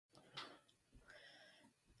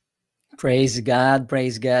Praise God,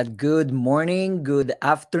 praise God. Good morning, good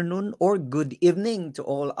afternoon, or good evening to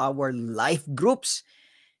all our life groups.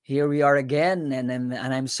 Here we are again, and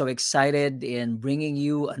I'm so excited in bringing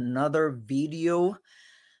you another video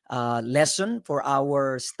lesson for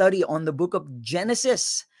our study on the book of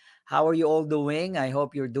Genesis. How are you all doing? I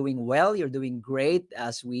hope you're doing well. You're doing great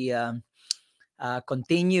as we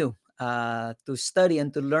continue to study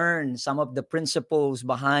and to learn some of the principles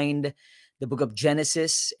behind the book of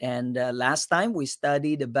Genesis. And last time we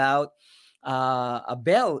studied about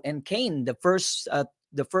Abel and Cain, the first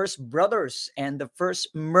brothers and the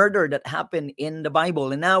first murder that happened in the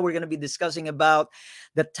Bible. And now we're going to be discussing about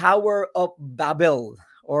the Tower of Babel,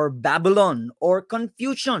 or Babylon, or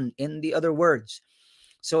confusion in the other words.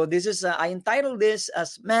 So this is I entitled this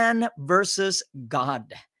as Man versus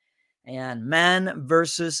God. And man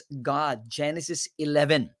versus God, Genesis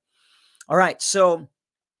 11. All right, so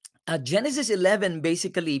Genesis 11,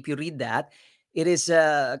 basically, if you read that, it is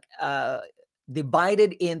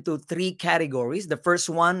divided into three categories. The first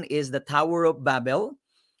one is the Tower of Babel,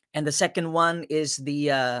 and the second one is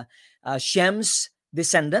the Shem's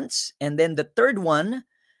descendants, and then the third one,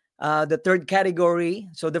 the third category.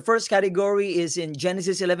 So the first category is in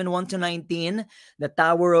Genesis 11, 1 to 19, the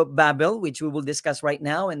Tower of Babel, which we will discuss right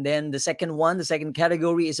now. And then the second one, the second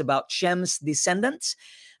category is about Shem's descendants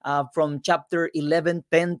from chapter 11,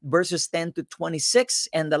 10, verses 10 to 26.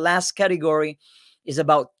 And the last category is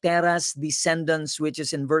about Terah's descendants, which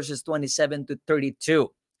is in verses 27 to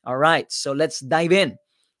 32. All right, so let's dive in.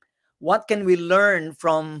 What can we learn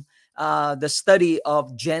from the study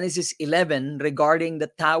of Genesis 11 regarding the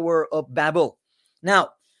Tower of Babel? Now,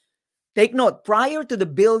 take note, prior to the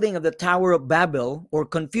building of the Tower of Babel, or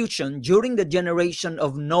confusion, during the generation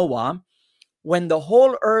of Noah, when the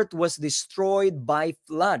whole earth was destroyed by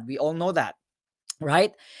flood, we all know that,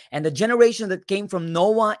 right? And the generation that came from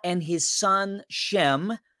Noah and his son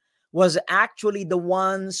Shem was actually the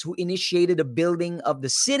ones who initiated the building of the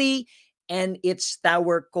city and its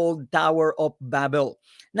tower, called Tower of Babel.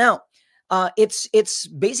 Now, it's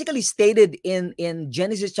basically stated in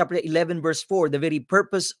Genesis chapter 11, verse 4, the very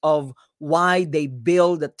purpose of why they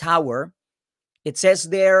build the tower. It says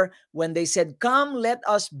there, when they said, "Come, let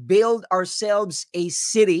us build ourselves a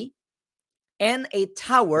city and a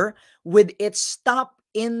tower with its top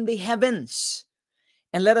in the heavens,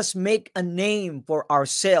 and let us make a name for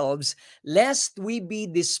ourselves, lest we be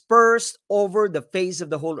dispersed over the face of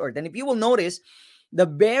the whole earth." And if you will notice, the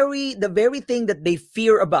very thing that they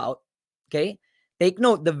fear about, okay, take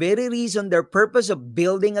note, the very reason, their purpose of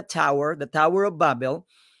building a tower, the Tower of Babel,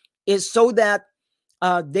 is so that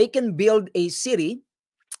they can build a city,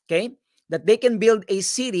 okay, that they can build a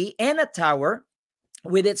city and a tower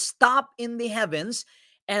with its top in the heavens,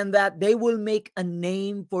 and that they will make a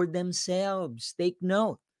name for themselves. Take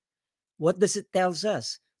note. What does it tell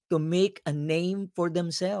us? To make a name for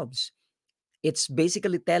themselves. It's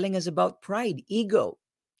basically telling us about pride, ego,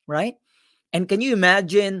 right? And can you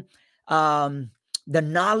imagine the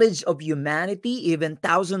knowledge of humanity even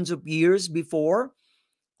thousands of years before,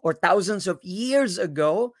 or thousands of years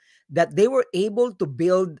ago, that they were able to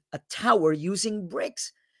build a tower using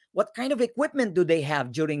bricks? What kind of equipment do they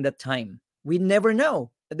have during that time? We never know.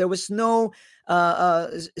 There was no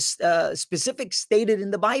specific stated in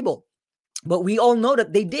the Bible, but we all know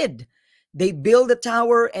that they did. They built a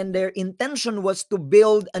tower, and their intention was to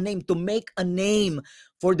build a name, to make a name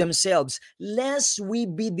for themselves, lest we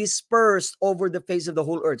be dispersed over the face of the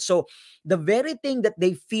whole earth. So the very thing that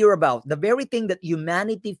they fear about, the very thing that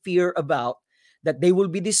humanity fear about, that they will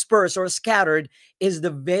be dispersed or scattered, is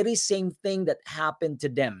the very same thing that happened to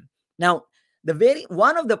them. Now,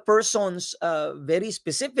 one of the persons, very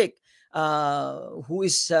specific, who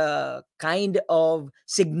is kind of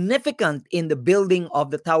significant in the building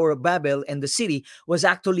of the Tower of Babel and the city, was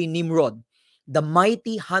actually Nimrod, the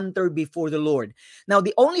mighty hunter before the Lord. Now,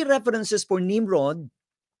 the only references for Nimrod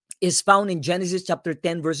is found in Genesis chapter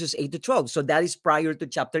 10, verses 8 to 12. So that is prior to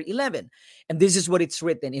chapter 11. And this is what it's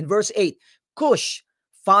written. In verse 8, Cush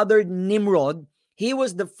fathered Nimrod. He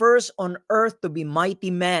was the first on earth to be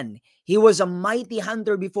mighty man. He was a mighty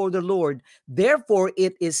hunter before the Lord. Therefore,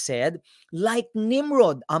 it is said, like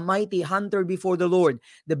Nimrod, a mighty hunter before the Lord.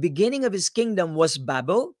 The beginning of his kingdom was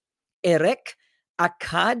Babel, Erech,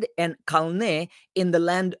 Akkad, and Calneh in the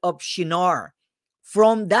land of Shinar.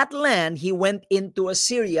 From that land, he went into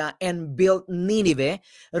Assyria and built Nineveh,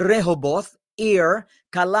 Rehoboth, Ir,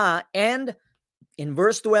 Calah, and in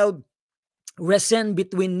verse 12, Resen,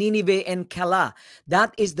 between Nineveh and Calah.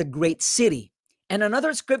 That is the great city. And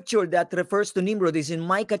another scripture that refers to Nimrod is in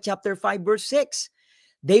Micah chapter 5, verse 6.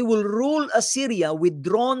 They will rule Assyria with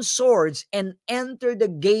drawn swords and enter the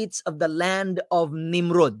gates of the land of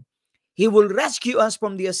Nimrod. He will rescue us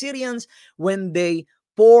from the Assyrians when they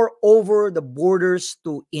pour over the borders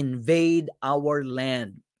to invade our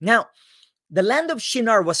land. Now, the land of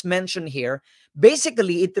Shinar was mentioned here.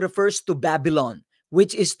 Basically, it refers to Babylon,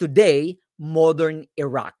 which is today modern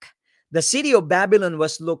Iraq. The city of Babylon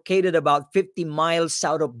was located about 50 miles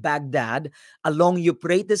south of Baghdad along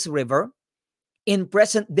Euphrates River in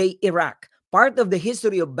present-day Iraq. Part of the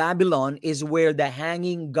history of Babylon is where the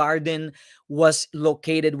Hanging Garden was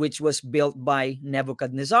located, which was built by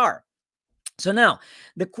Nebuchadnezzar. So now,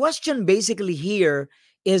 the question basically here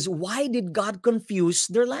is, why did God confuse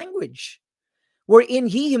their language? Wherein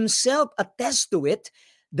he himself attests to it,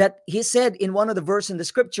 that he said in one of the verses in the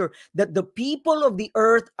scripture that the people of the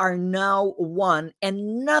earth are now one,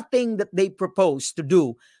 and nothing that they propose to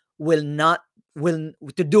do will not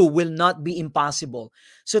will not be impossible.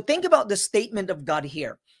 So think about the statement of God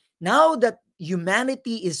here. Now that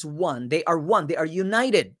humanity is one, they are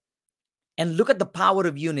united. And look at the power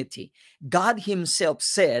of unity. God himself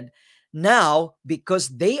said, now, because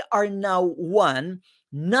they are now one,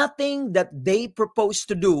 nothing that they propose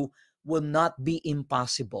to do will not be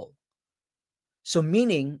impossible. So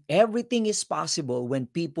meaning everything is possible when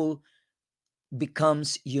people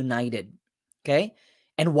becomes united. Okay?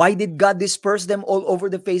 And why did God disperse them all over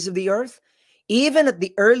the face of the earth? Even at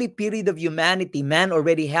the early period of humanity, man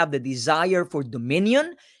already had the desire for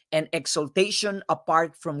dominion and exaltation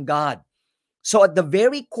apart from God. So at the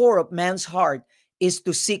very core of man's heart is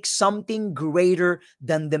to seek something greater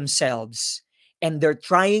than themselves. And they're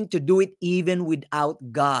trying to do it even without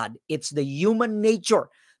God. It's the human nature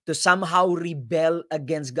to somehow rebel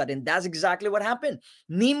against God. And that's exactly what happened.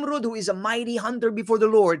 Nimrod, who is a mighty hunter before the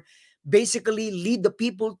Lord, basically lead the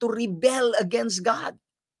people to rebel against God.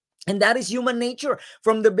 And that is human nature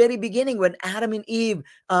from the very beginning when Adam and Eve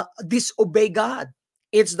disobey God.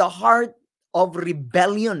 It's the heart of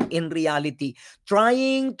rebellion in reality,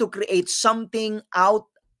 trying to create something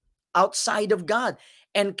outside of God.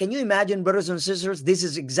 And can you imagine, brothers and sisters, this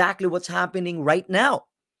is exactly what's happening right now.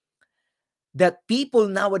 That people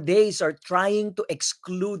nowadays are trying to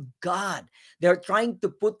exclude God. They're trying to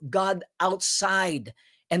put God outside,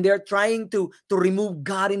 and they're trying to remove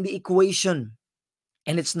God in the equation.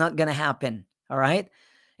 And it's not going to happen. All right.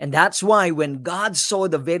 And that's why when God saw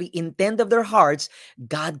the very intent of their hearts,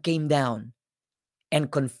 God came down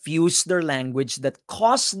and confused their language that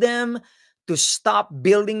caused them to stop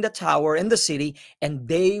building the tower and the city, and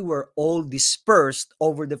they were all dispersed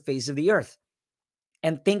over the face of the earth.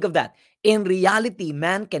 And think of that. In reality,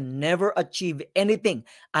 man can never achieve anything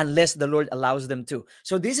unless the Lord allows them to.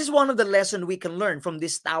 So this is one of the lessons we can learn from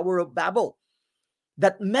this Tower of Babel,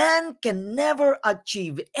 that man can never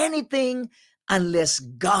achieve anything unless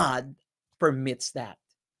God permits that.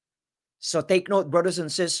 So take note, brothers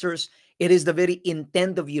and sisters, it is the very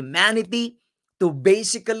intent of humanity to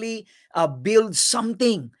basically build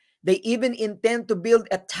something. They even intend to build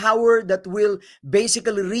a tower that will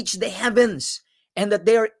basically reach the heavens, and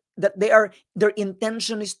their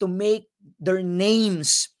intention is to make their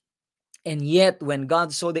names. And yet, when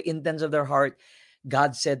God saw the intents of their heart,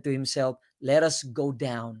 God said to himself, let us go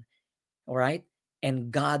down. All right.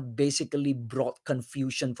 And God basically brought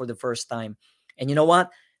confusion for the first time. And you know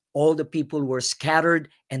what? All the people were scattered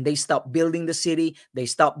and they stopped building the city. They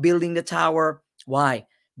stopped building the tower. Why?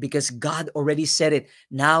 Because God already said it.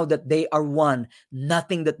 Now that they are one,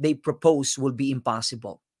 nothing that they propose will be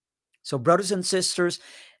impossible. So, brothers and sisters,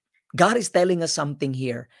 God is telling us something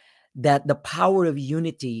here, that the power of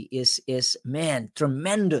unity is man,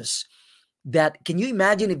 tremendous. That, can you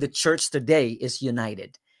imagine if the church today is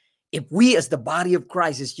united? If we as the body of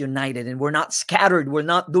Christ is united and we're not scattered, we're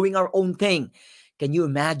not doing our own thing, can you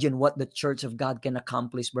imagine what the church of God can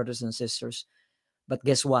accomplish, brothers and sisters? But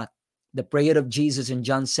guess what? The prayer of Jesus in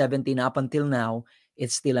John 17 up until now,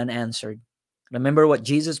 it's still unanswered. Remember what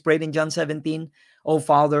Jesus prayed in John 17? Oh,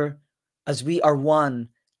 Father, as we are one,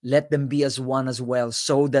 let them be as one as well,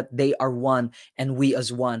 so that they are one and we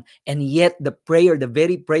as one. And yet the prayer, the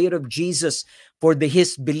very prayer of Jesus for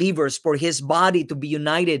his believers, for his body to be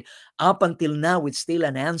united, up until now, it's still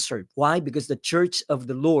unanswered. Why? Because the church of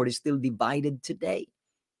the Lord is still divided today,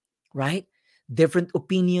 right? Different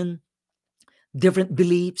opinion, different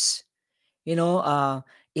beliefs. In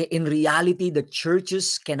reality, the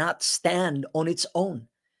churches cannot stand on its own.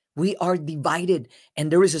 We are divided.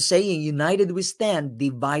 And there is a saying, united we stand,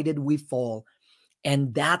 divided we fall.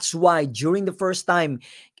 And that's why during the first time,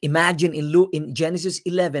 imagine in Genesis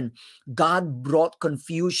 11, God brought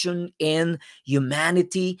confusion in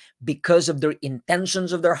humanity because of their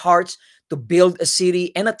intentions of their hearts to build a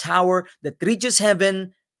city and a tower that reaches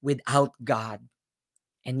heaven without God.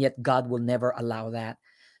 And yet God will never allow that.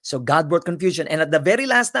 So God brought confusion. And at the very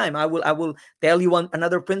last time, I will tell you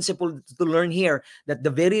another principle to learn here, that the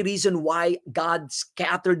very reason why God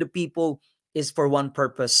scattered the people is for one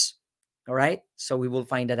purpose. All right. So we will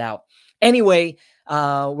find that out. Anyway,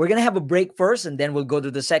 we're going to have a break first, and then we'll go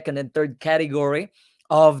to the second and third category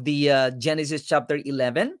of the Genesis chapter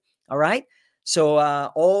 11. All right. So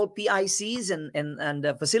all PICs and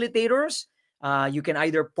facilitators, you can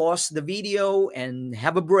either pause the video and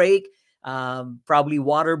have a break, probably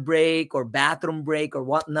water break or bathroom break or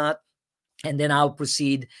whatnot, and then I'll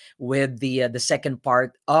proceed with the second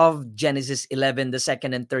part of Genesis 11, the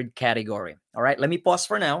second and third category. All right, let me pause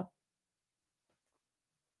for now.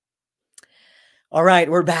 All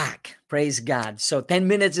right, we're back. Praise God. So 10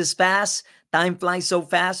 minutes is past. Time flies so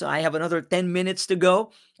fast. So I have another 10 minutes to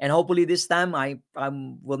go. And hopefully this time I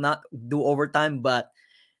will not do overtime, but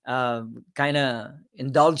kind of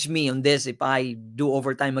indulge me on this if I do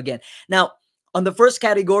overtime again. Now, on the first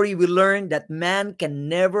category, we learned that man can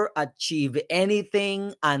never achieve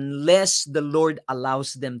anything unless the Lord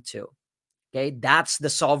allows them to. Okay, that's the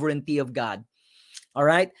sovereignty of God. All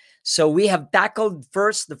right. So we have tackled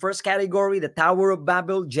the first category, the Tower of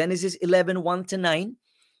Babel, Genesis 11, 1 to 9.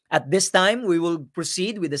 At this time, we will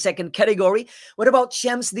proceed with the second category. What about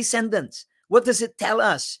Shem's descendants? What does it tell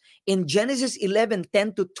us? In Genesis 11,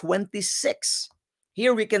 10 to 26,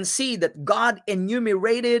 here we can see that God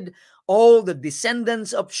enumerated all the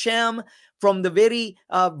descendants of Shem from the very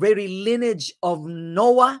lineage of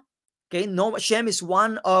Noah. Okay, Noah, Shem is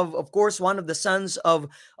of course, one of the sons of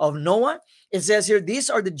Noah. It says here, these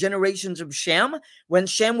are the generations of Shem. When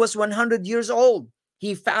Shem was 100 years old,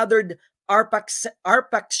 he fathered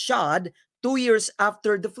Arpachshad 2 years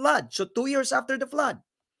after the flood. So 2 years after the flood.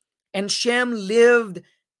 And Shem lived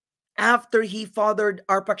after he fathered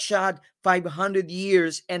Arpachshad 500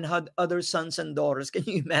 years and had other sons and daughters. Can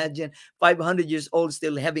you imagine 500 years old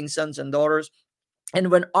still having sons and daughters?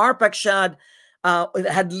 And when Arpachshad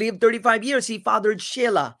had lived 35 years, he fathered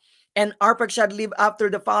Shelah. And Arpachshad lived after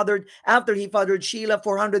he fathered Shelah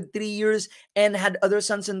 403 years and had other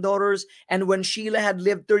sons and daughters. And when Shelah had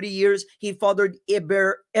lived 30 years, he fathered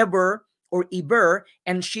Eber,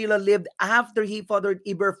 and Shelah lived after he fathered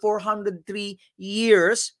Eber 403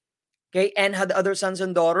 years. Okay, and had other sons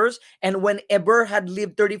and daughters. And when Eber had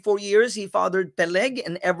lived 34 years, he fathered Peleg,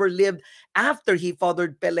 and Eber lived after he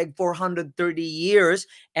fathered Peleg 430 years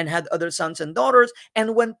and had other sons and daughters.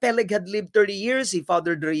 And when Peleg had lived 30 years, he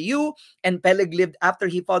fathered Reu, and Peleg lived after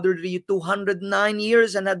he fathered Reu 209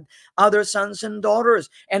 years and had other sons and daughters.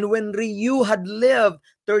 And when Reu had lived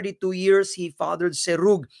 32 years, he fathered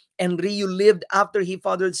Serug, and Reu lived after he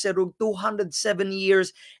fathered Serug 207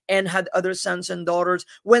 years and had other sons and daughters.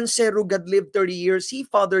 When Serug had lived 30 years, he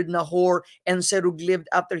fathered Nahor, and Serug lived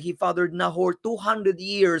after he fathered Nahor 200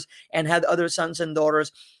 years and had other sons and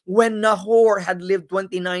daughters. When Nahor had lived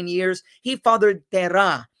 29 years, he fathered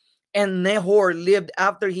Terah, and Nahor lived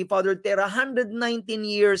after he fathered Terah 119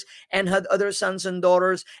 years and had other sons and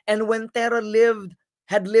daughters. And when Terah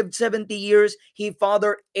had lived 70 years, he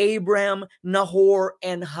fathered Abraham, Nahor,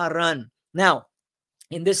 and Haran. Now,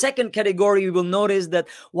 in the second category, you will notice that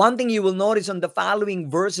one thing you will notice on the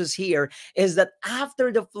following verses here is that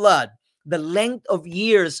after the flood, the length of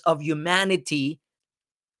years of humanity,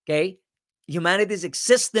 okay, humanity's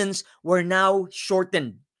existence were now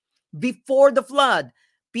shortened. Before the flood,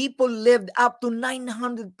 people lived up to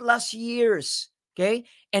 900 plus years. Okay.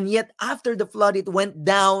 And yet after the flood, it went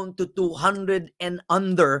down to 200 and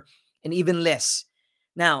under and even less.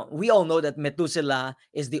 Now, we all know that Methuselah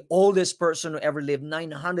is the oldest person who ever lived,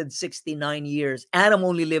 969 years. Adam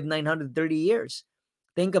only lived 930 years.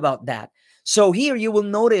 Think about that. So here you will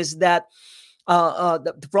notice that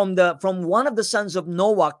from one of the sons of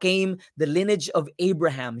Noah came the lineage of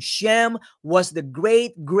Abraham. Shem was the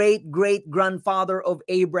great grandfather of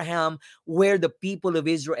Abraham, where the people of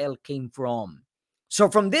Israel came from. So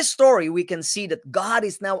from this story, we can see that God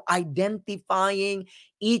is now identifying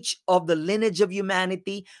each of the lineage of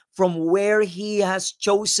humanity from where he has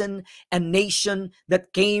chosen a nation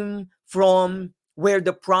that came from where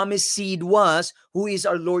the promised seed was, who is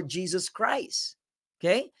our Lord Jesus Christ.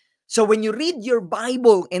 Okay? So when you read your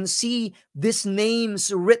Bible and see these names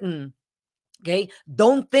written, okay,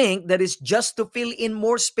 don't think that it's just to fill in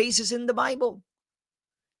more spaces in the Bible.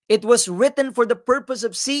 It was written for the purpose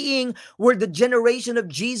of seeing where the generation of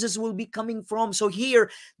Jesus will be coming from. So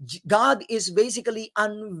here, God is basically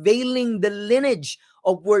unveiling the lineage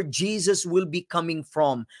of where Jesus will be coming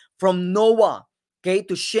from Noah, okay,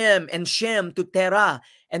 to Shem, and Shem to Terah.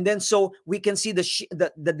 And then so we can see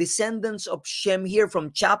the descendants of Shem here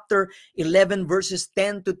from chapter 11, verses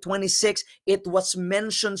 10 to 26. It was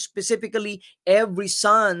mentioned specifically every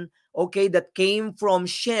son, okay, that came from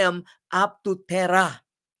Shem up to Terah.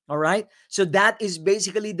 All right. So that is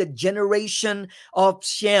basically the generation of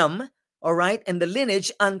Shem. All right. And the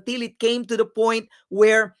lineage until it came to the point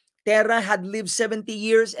where Terah had lived 70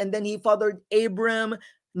 years and then he fathered Abram,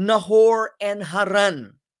 Nahor, and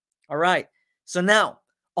Haran. All right. So now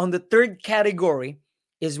on the third category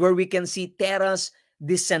is where we can see Terah's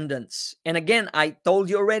descendants. And again, I told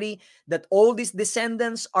you already that all these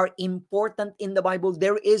descendants are important in the Bible.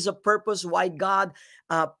 There is a purpose why God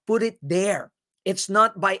put it there. It's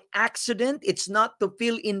not by accident. It's not to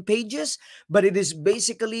fill in pages, but it is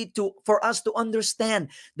basically for us to understand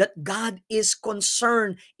that God is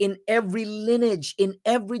concerned in every lineage, in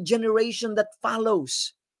every generation that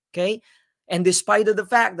follows. Okay? And despite of the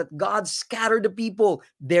fact that God scattered the people,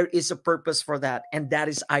 there is a purpose for that. And that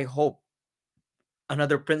is, I hope,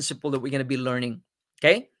 another principle that we're going to be learning.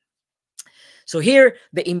 Okay? So here,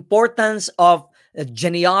 the importance of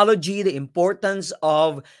genealogy, the importance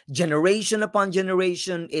of generation upon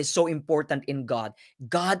generation is so important in God.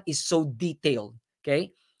 God is so detailed,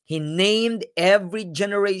 okay? He named every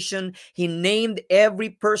generation. He named every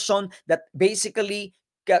person that basically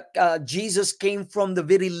Jesus came from the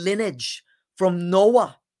very lineage, from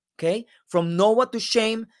Noah, okay? From Noah to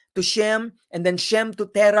Shem, and then Shem to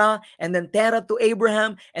Terah, and then Terah to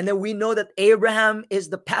Abraham. And then we know that Abraham is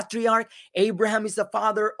the patriarch. Abraham is the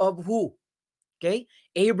father of who? Okay?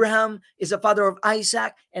 Abraham is the father of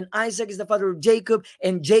Isaac, and Isaac is the father of Jacob,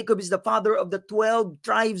 and Jacob is the father of the 12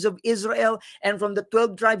 tribes of Israel. And from the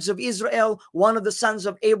 12 tribes of Israel, one of the sons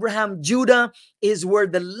of Abraham, Judah, is where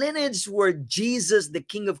the lineage where Jesus, the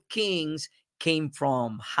King of Kings, came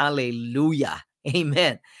from. Hallelujah.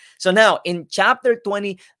 Amen. So now in chapter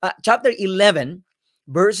 11,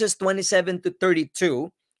 verses 27 to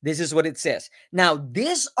 32, this is what it says. Now,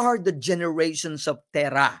 these are the generations of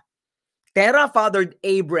Terah. Terah fathered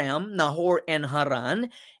Abram, Nahor, and Haran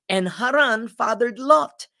fathered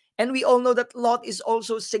Lot. And we all know that Lot is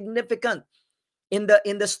also significant in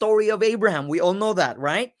the story of Abraham. We all know that,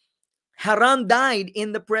 right? Haran died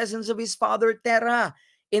in the presence of his father Terah,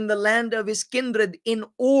 in the land of his kindred, in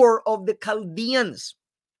Ur of the Chaldeans.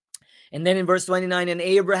 And then in verse 29, and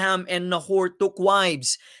Abraham and Nahor took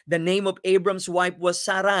wives. The name of Abram's wife was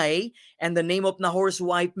Sarai, and the name of Nahor's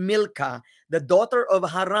wife Milcah, the daughter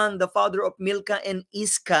of Haran, the father of Milcah and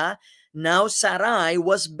Iscah. Now Sarai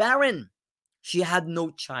was barren. She had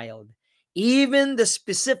no child. Even the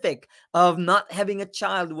specific of not having a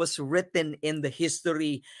child was written in the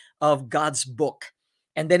history of God's book.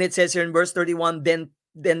 And then it says here in verse 31,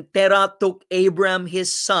 then Terah took Abram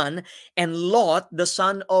his son, and Lot the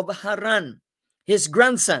son of Haran, his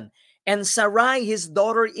grandson, and Sarai his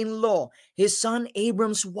daughter-in-law, his son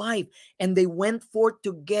Abram's wife, and they went forth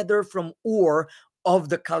together from Ur of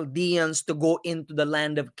the Chaldeans to go into the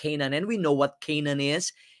land of Canaan. And we know what Canaan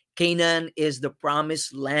is. Canaan is the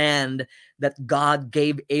promised land that God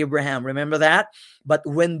gave Abraham. Remember that? But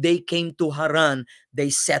when they came to Haran, they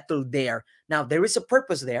settled there. Now, there is a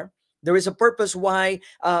purpose there. There is a purpose why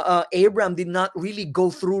Abraham did not really go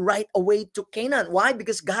through right away to Canaan. Why?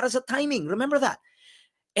 Because God has a timing. Remember that.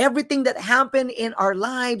 Everything that happened in our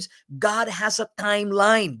lives, God has a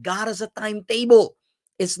timeline. God has a timetable.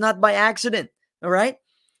 It's not by accident. All right?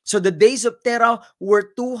 So the days of Terah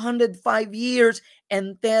were 205 years,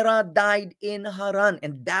 and Terah died in Haran,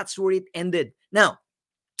 and that's where it ended. Now,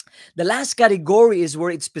 the last category is where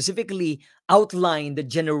it specifically outlined the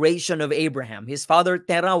generation of Abraham. His father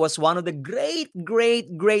Terah was one of the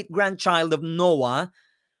great-great-great-grandchild of Noah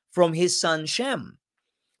from his son Shem.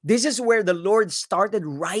 This is where the Lord started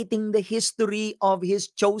writing the history of his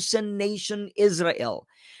chosen nation Israel,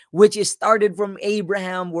 which is started from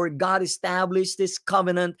Abraham, where God established this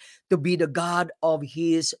covenant to be the God of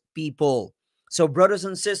his people. So brothers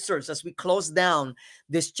and sisters, as we close down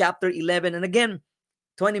this chapter 11, and again,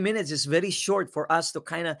 20 minutes is very short for us to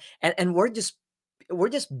kind of, and we're just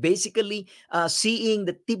basically seeing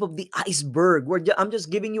the tip of the iceberg. I'm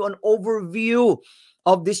just giving you an overview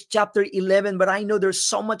of this chapter 11, but I know there's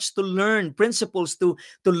so much to learn, principles to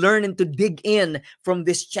learn and to dig in from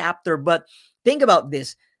this chapter. But think about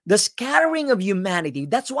this. The scattering of humanity,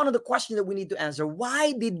 that's one of the questions that we need to answer.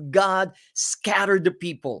 Why did God scatter the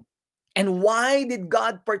people? And why did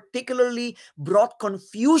God particularly brought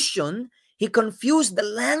confusion? He confused the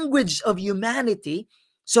language of humanity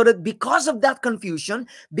so that because of that confusion,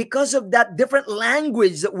 because of that different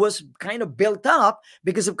language that was kind of built up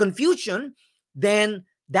because of confusion, then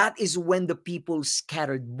that is when the people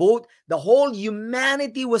scattered. Both the whole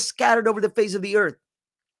humanity was scattered over the face of the earth.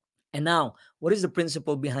 And now, what is the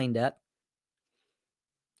principle behind that?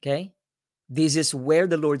 Okay. This is where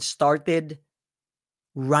the Lord started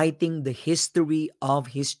writing the history of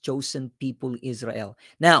his chosen people, Israel.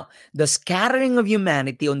 Now, the scattering of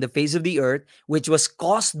humanity on the face of the earth, which was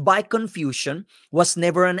caused by confusion, was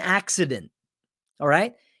never an accident. All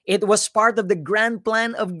right? It was part of the grand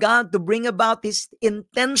plan of God to bring about his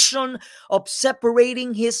intention of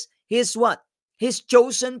separating his what? His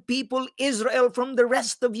chosen people, Israel, from the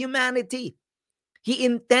rest of humanity. He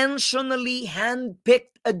intentionally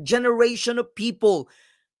handpicked a generation of people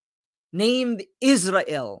named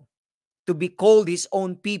Israel to be called his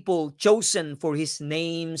own people, chosen for his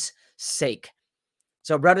name's sake.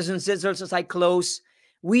 So, brothers and sisters, as I close,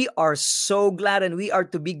 we are so glad, and we are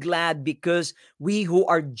to be glad because we who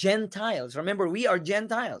are Gentiles, remember, we are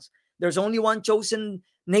Gentiles. There's only one chosen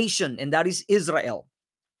nation, and that is Israel.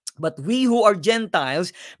 But we who are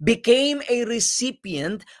Gentiles became a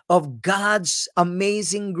recipient of God's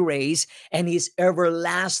amazing grace and his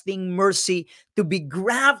everlasting mercy to be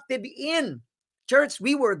grafted in. Church,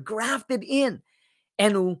 we were grafted in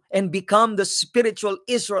and become the spiritual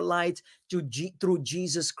Israelites through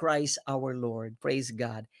Jesus Christ our Lord. Praise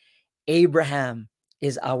God. Abraham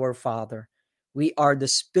is our father. We are the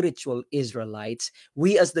spiritual Israelites.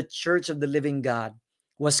 We, as the church of the living God,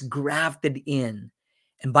 was grafted in.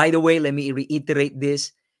 And by the way, let me reiterate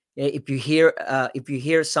this. If you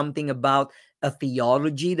hear something about a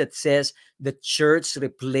theology that says the church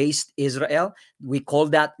replaced Israel, we call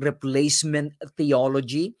that replacement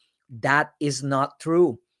theology. That is not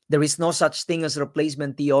true. There is no such thing as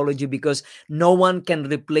replacement theology because no one can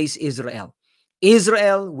replace Israel.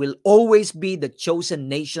 Israel will always be the chosen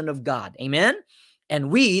nation of God. Amen?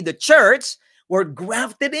 And we, the church, were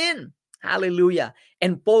grafted in. Hallelujah.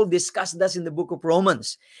 And Paul discussed this in the book of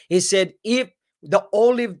Romans. He said, if the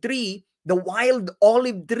olive tree, the wild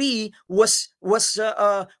olive tree was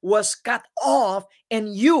cut off,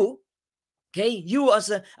 and you, okay, you as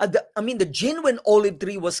the genuine olive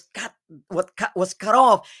tree was cut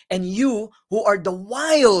off, and you who are the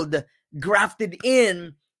wild grafted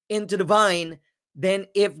into the vine, then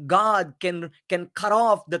if God can cut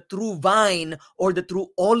off the true vine or the true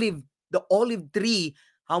the olive tree,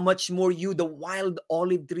 how much more you, the wild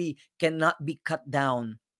olive tree, cannot be cut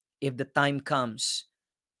down if the time comes.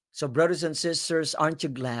 So, brothers and sisters, aren't you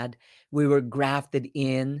glad we were grafted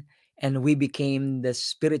in and we became the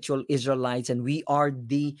spiritual Israelites, and we are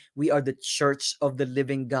the church of the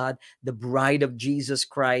living God, the bride of Jesus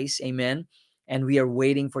Christ. Amen. And we are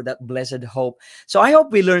waiting for that blessed hope. So I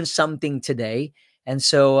hope we learned something today. And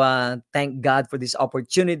so thank God for this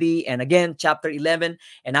opportunity. And again, chapter 11.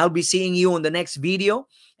 And I'll be seeing you on the next video.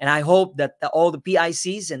 And I hope that all the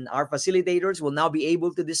PICs and our facilitators will now be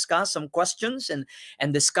able to discuss some questions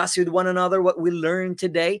and discuss with one another what we learned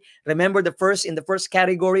today. Remember, in the first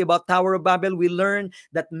category about Tower of Babel, we learned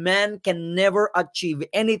that man can never achieve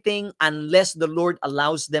anything unless the Lord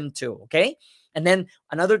allows them to. Okay? And then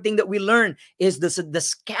another thing that we learn is the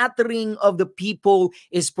scattering of the people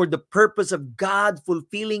is for the purpose of God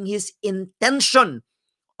fulfilling his intention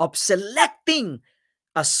of selecting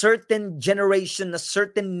a certain generation, a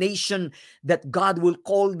certain nation that God will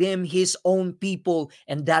call them his own people,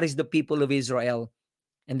 and that is the people of Israel.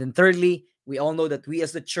 And then thirdly, we all know that we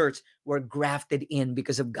as the church were grafted in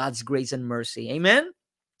because of God's grace and mercy. Amen?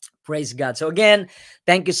 Praise God. So again,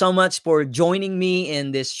 thank you so much for joining me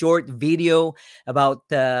in this short video about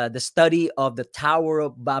the study of the Tower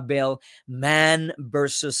of Babel, man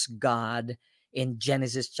versus God in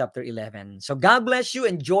Genesis chapter 11. So God bless you.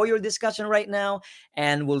 Enjoy your discussion right now,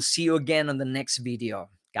 and we'll see you again on the next video.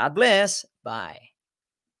 God bless. Bye.